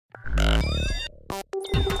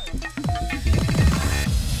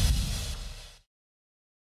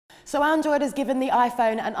So Android has given the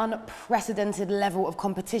iPhone an unprecedented level of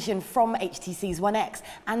competition from HTC's One X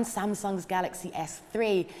and Samsung's Galaxy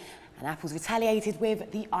S3. And Apple's retaliated with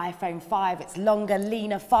the iPhone 5. It's longer,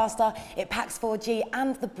 leaner, faster, it packs 4G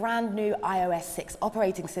and the brand new iOS 6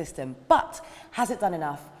 operating system. But has it done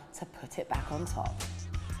enough to put it back on top?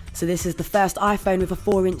 So this is the first iPhone with a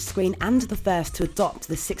 4-inch screen and the first to adopt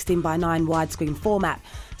the 16:9 widescreen format.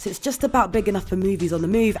 So it's just about big enough for movies on the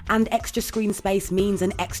move, and extra screen space means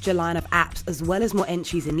an extra line of apps as well as more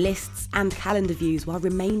entries in lists and calendar views while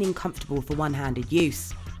remaining comfortable for one-handed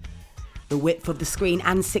use. The width of the screen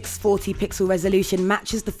and 640 pixel resolution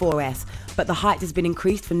matches the 4S, but the height has been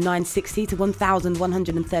increased from 960 to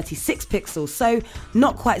 1136 pixels, so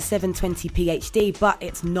not quite 720p HD, but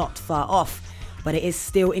it's not far off. But it is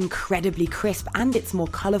still incredibly crisp and it's more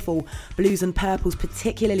colourful. Blues and purples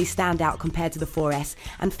particularly stand out compared to the 4S,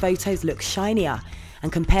 and photos look shinier.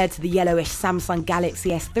 And compared to the yellowish Samsung Galaxy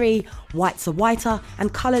S3, whites are whiter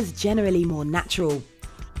and colours generally more natural.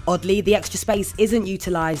 Oddly, the extra space isn't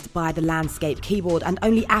utilised by the landscape keyboard, and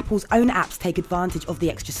only Apple's own apps take advantage of the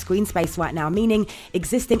extra screen space right now, meaning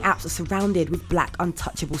existing apps are surrounded with black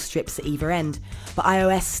untouchable strips at either end. But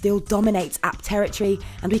iOS still dominates app territory,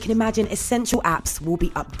 and we can imagine essential apps will be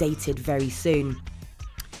updated very soon.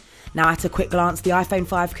 Now, at a quick glance, the iPhone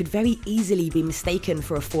 5 could very easily be mistaken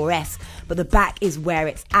for a 4S, but the back is where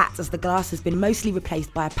it's at, as the glass has been mostly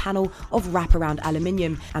replaced by a panel of wraparound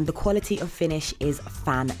aluminium, and the quality of finish is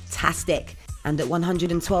fantastic. And at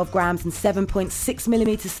 112 grams and 7.6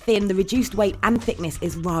 millimeters thin, the reduced weight and thickness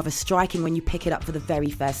is rather striking when you pick it up for the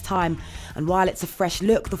very first time. And while it's a fresh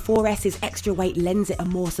look, the 4S's extra weight lends it a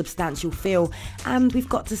more substantial feel. And we've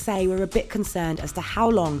got to say, we're a bit concerned as to how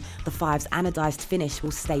long the 5's anodized finish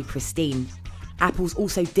will stay pristine. Apple's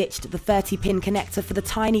also ditched the 30-pin connector for the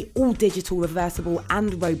tiny all-digital reversible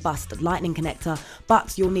and robust lightning connector,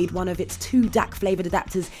 but you'll need one of its 2 DAC-flavoured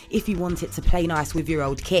adapters if you want it to play nice with your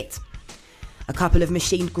old kit. A couple of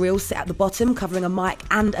machined grills sit at the bottom, covering a mic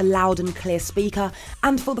and a loud and clear speaker,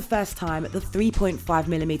 and for the first time, the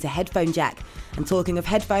 3.5mm headphone jack. And talking of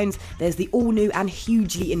headphones, there's the all-new and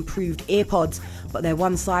hugely improved EarPods, but their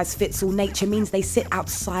one-size-fits-all nature means they sit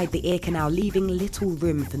outside the ear canal, leaving little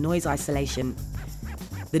room for noise isolation.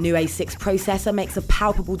 The new A6 processor makes a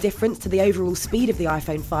palpable difference to the overall speed of the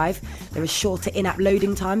iPhone 5. There are shorter in-app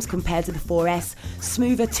loading times compared to the 4S,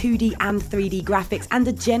 smoother 2D and 3D graphics, and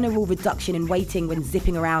a general reduction in waiting when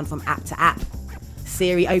zipping around from app to app.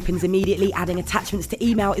 Siri opens immediately, adding attachments to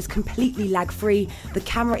email is completely lag-free, the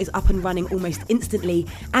camera is up and running almost instantly,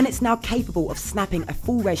 and it's now capable of snapping a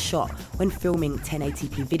full-res shot when filming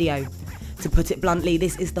 1080p video. To put it bluntly,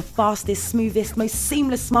 this is the fastest, smoothest, most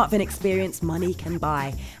seamless smartphone experience money can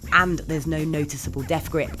buy, and there's no noticeable death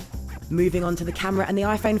grip. Moving on to the camera, and the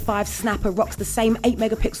iPhone 5 snapper rocks the same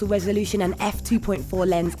 8-megapixel resolution and f2.4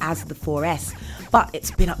 lens as the 4S, but it's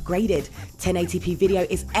been upgraded. 1080p video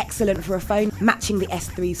is excellent for a phone, matching the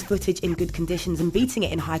S3's footage in good conditions and beating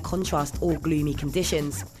it in high contrast or gloomy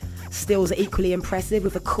conditions. Stills are equally impressive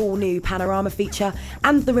with a cool new panorama feature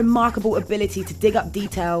and the remarkable ability to dig up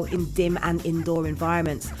detail in dim and indoor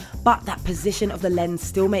environments. But that position of the lens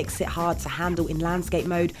still makes it hard to handle in landscape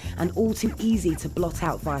mode and all too easy to blot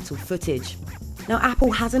out vital footage. Now,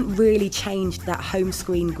 Apple hasn't really changed that home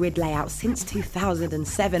screen grid layout since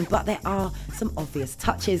 2007, but there are some obvious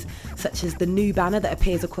touches, such as the new banner that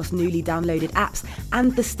appears across newly downloaded apps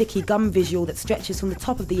and the sticky gum visual that stretches from the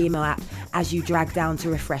top of the email app as you drag down to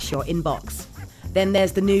refresh your inbox. Then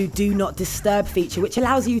there's the new Do Not Disturb feature, which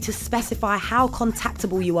allows you to specify how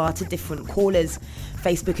contactable you are to different callers.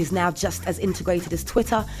 Facebook is now just as integrated as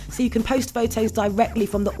Twitter, so you can post photos directly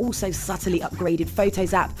from the also subtly upgraded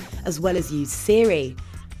Photos app, as well as use Siri.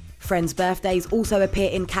 Friends' birthdays also appear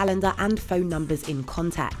in calendar and phone numbers in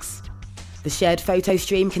contacts. The shared photo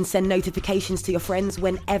stream can send notifications to your friends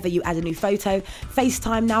whenever you add a new photo.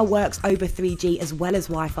 FaceTime now works over 3G as well as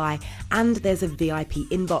Wi-Fi, and there's a VIP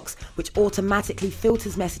inbox, which automatically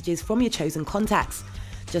filters messages from your chosen contacts.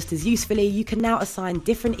 Just as usefully, you can now assign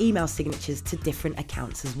different email signatures to different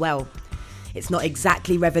accounts as well. It's not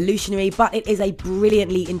exactly revolutionary, but it is a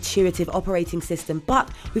brilliantly intuitive operating system. But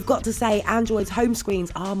we've got to say, Android's home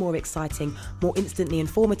screens are more exciting, more instantly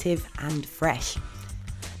informative and fresh.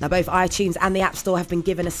 Now, both iTunes and the App Store have been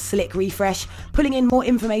given a slick refresh, pulling in more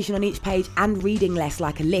information on each page and reading less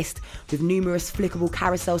like a list, with numerous flickable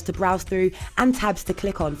carousels to browse through and tabs to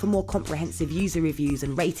click on for more comprehensive user reviews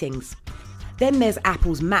and ratings. Then there's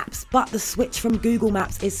Apple's Maps, but the switch from Google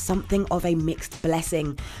Maps is something of a mixed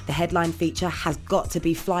blessing. The headline feature has got to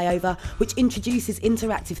be Flyover, which introduces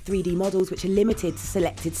interactive 3D models which are limited to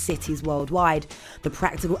selected cities worldwide. The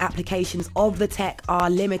practical applications of the tech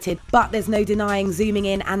are limited, but there's no denying zooming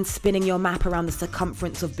in and spinning your map around the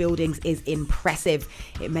circumference of buildings is impressive.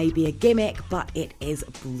 It may be a gimmick, but it is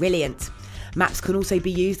brilliant. Maps can also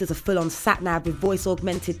be used as a full-on sat-nav with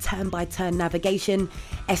voice-augmented turn-by-turn navigation,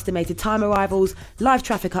 estimated time arrivals, live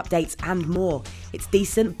traffic updates and more. It's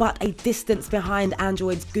decent, but a distance behind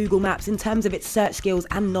Android's Google Maps in terms of its search skills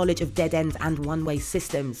and knowledge of dead ends and one-way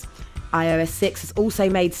systems. iOS 6 has also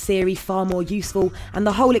made Siri far more useful and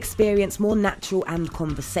the whole experience more natural and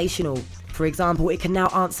conversational. For example, it can now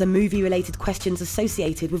answer movie-related questions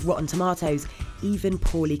associated with Rotten Tomatoes, even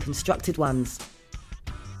poorly constructed ones.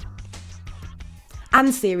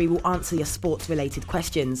 And Siri will answer your sports-related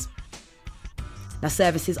questions. Now,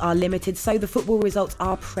 services are limited, so the football results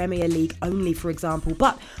are Premier League only, for example,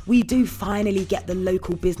 but we do finally get the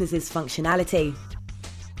local businesses functionality.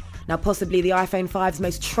 Now, possibly the iPhone 5's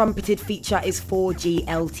most trumpeted feature is 4G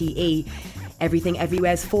LTE. Everything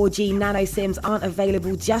Everywhere's 4G nano SIMs aren't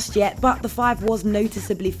available just yet, but the 5 was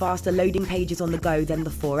noticeably faster loading pages on the go than the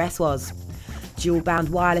 4S was. Dual-band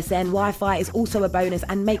wireless N Wi-Fi is also a bonus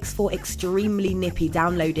and makes for extremely nippy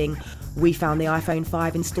downloading. We found the iPhone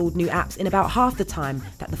 5 installed new apps in about half the time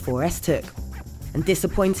that the 4S took. And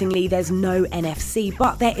disappointingly, there's no NFC,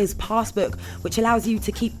 but there is Passbook, which allows you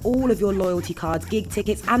to keep all of your loyalty cards, gig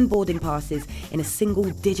tickets and boarding passes in a single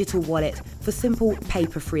digital wallet for simple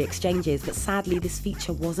paper-free exchanges, but sadly this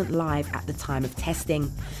feature wasn't live at the time of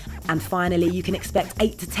testing. And finally, you can expect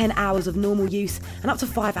 8 to 10 hours of normal use and up to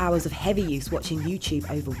 5 hours of heavy use watching YouTube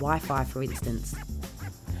over Wi-Fi, for instance.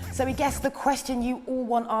 So we guess the question you all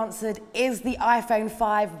want answered, is the iPhone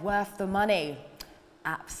 5 worth the money?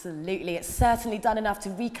 Absolutely, it's certainly done enough to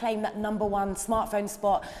reclaim that #1 smartphone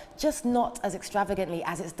spot, just not as extravagantly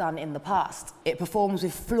as it's done in the past. It performs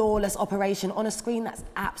with flawless operation on a screen that's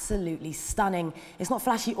absolutely stunning. It's not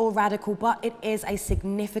flashy or radical, but it is a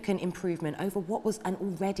significant improvement over what was an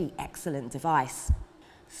already excellent device.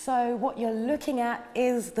 So what you're looking at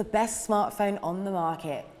is the best smartphone on the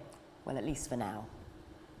market. Well, at least for now.